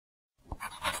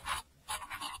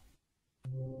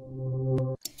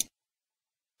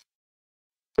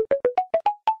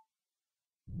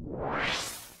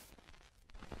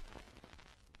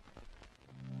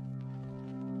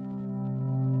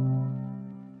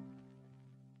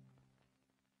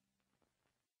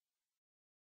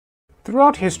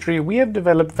Throughout history, we have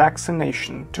developed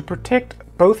vaccination to protect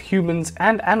both humans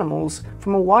and animals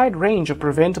from a wide range of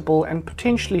preventable and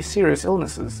potentially serious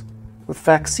illnesses. With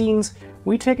vaccines,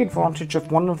 we take advantage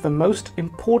of one of the most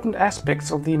important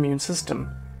aspects of the immune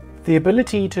system, the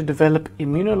ability to develop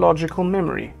immunological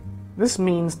memory. This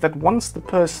means that once the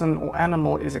person or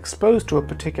animal is exposed to a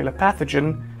particular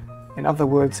pathogen, in other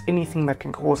words, anything that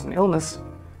can cause an illness,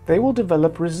 they will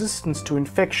develop resistance to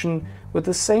infection with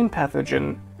the same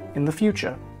pathogen in the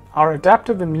future. Our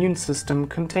adaptive immune system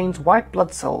contains white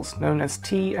blood cells known as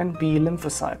T and B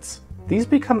lymphocytes. These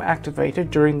become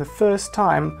activated during the first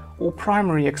time or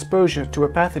primary exposure to a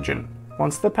pathogen.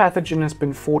 Once the pathogen has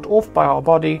been fought off by our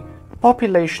body, a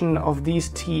population of these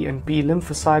T and B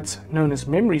lymphocytes, known as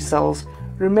memory cells,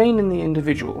 remain in the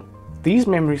individual. These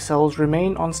memory cells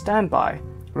remain on standby,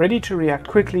 ready to react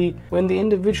quickly when the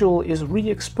individual is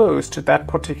re-exposed to that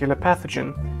particular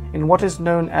pathogen in what is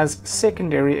known as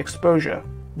secondary exposure.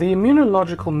 The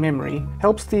immunological memory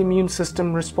helps the immune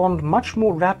system respond much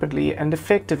more rapidly and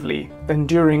effectively than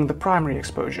during the primary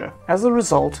exposure. As a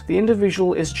result, the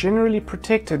individual is generally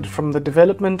protected from the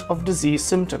development of disease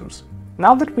symptoms.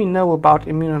 Now that we know about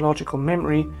immunological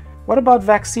memory, what about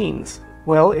vaccines?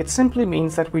 Well, it simply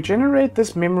means that we generate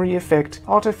this memory effect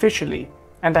artificially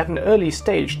and at an early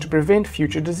stage to prevent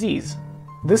future disease.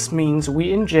 This means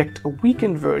we inject a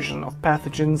weakened version of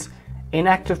pathogens,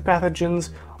 inactive pathogens,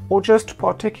 or just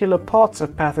particular parts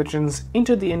of pathogens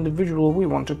into the individual we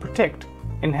want to protect.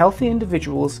 In healthy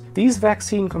individuals, these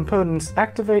vaccine components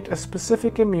activate a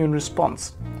specific immune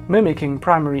response, mimicking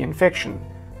primary infection,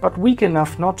 but weak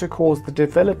enough not to cause the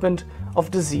development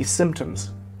of disease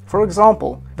symptoms. For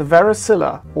example, the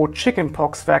varicella or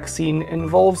chickenpox vaccine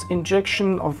involves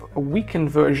injection of a weakened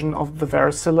version of the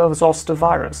varicella zoster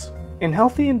virus. In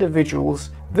healthy individuals,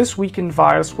 this weakened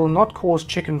virus will not cause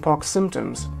chickenpox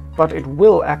symptoms, but it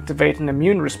will activate an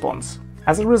immune response.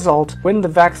 As a result, when the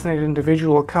vaccinated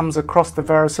individual comes across the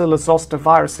varicella zoster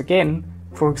virus again,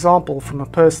 for example from a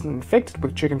person infected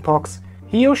with chickenpox,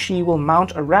 he or she will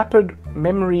mount a rapid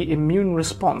memory immune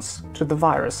response to the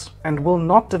virus and will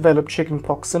not develop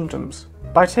chickenpox symptoms.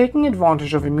 By taking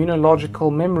advantage of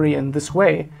immunological memory in this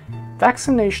way,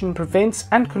 vaccination prevents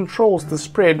and controls the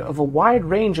spread of a wide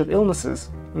range of illnesses,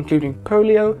 including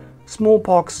polio,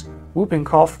 smallpox, whooping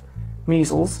cough,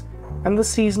 measles, and the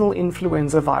seasonal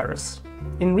influenza virus.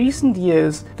 In recent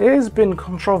years, there has been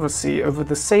controversy over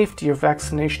the safety of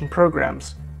vaccination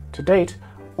programs. To date,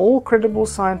 all credible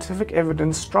scientific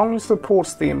evidence strongly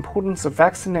supports the importance of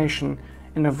vaccination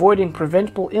in avoiding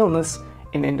preventable illness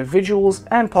in individuals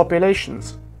and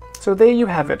populations. So there you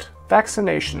have it,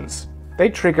 vaccinations. They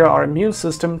trigger our immune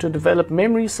system to develop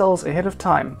memory cells ahead of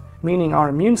time, meaning our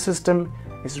immune system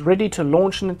is ready to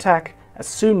launch an attack as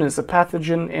soon as a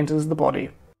pathogen enters the body.